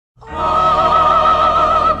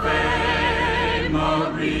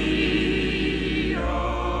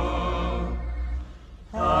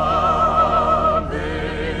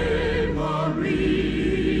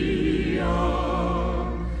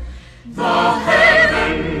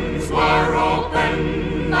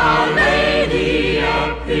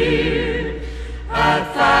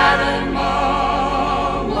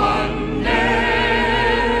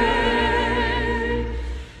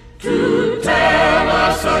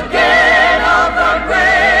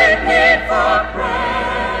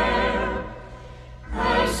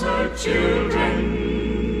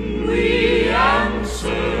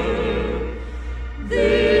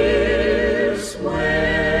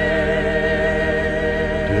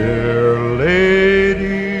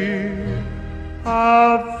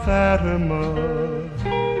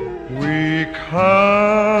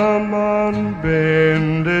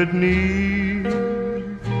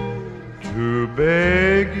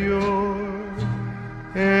your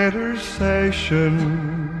intercession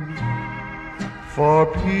for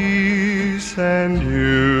peace and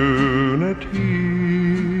unity.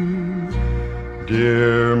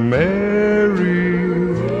 Dear Mary,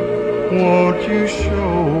 won't you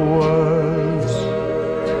show us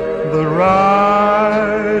the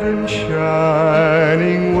right and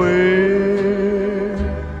shining way?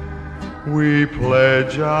 We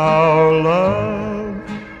pledge our love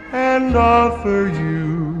and offer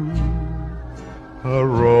you a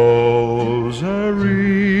rosary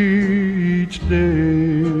each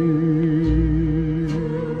day.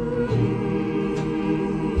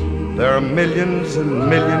 There are millions and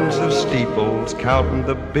millions of steeples, counting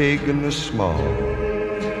the big and the small,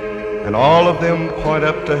 and all of them point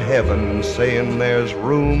up to heaven, saying there's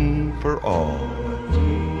room for all.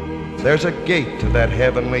 There's a gate to that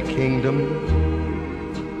heavenly kingdom,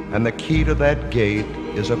 and the key to that gate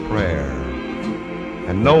is a prayer.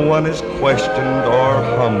 And no one is questioned or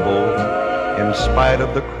humbled in spite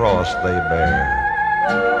of the cross they bear.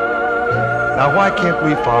 Now why can't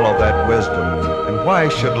we follow that wisdom? And why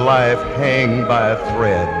should life hang by a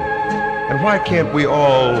thread? And why can't we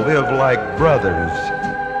all live like brothers,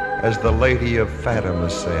 as the Lady of Fatima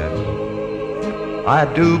said? I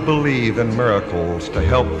do believe in miracles to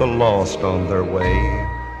help the lost on their way.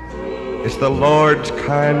 It's the Lord's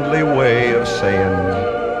kindly way of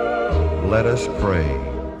saying, let us pray.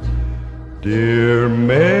 Dear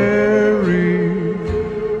Mary,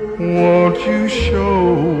 won't you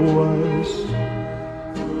show us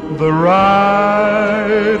the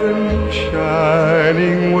right and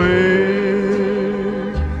shining way?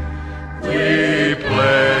 We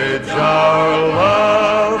pledge our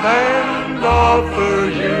love and offer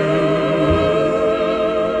you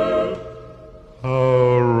a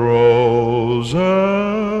rosary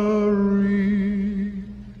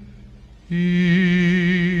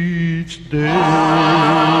each day.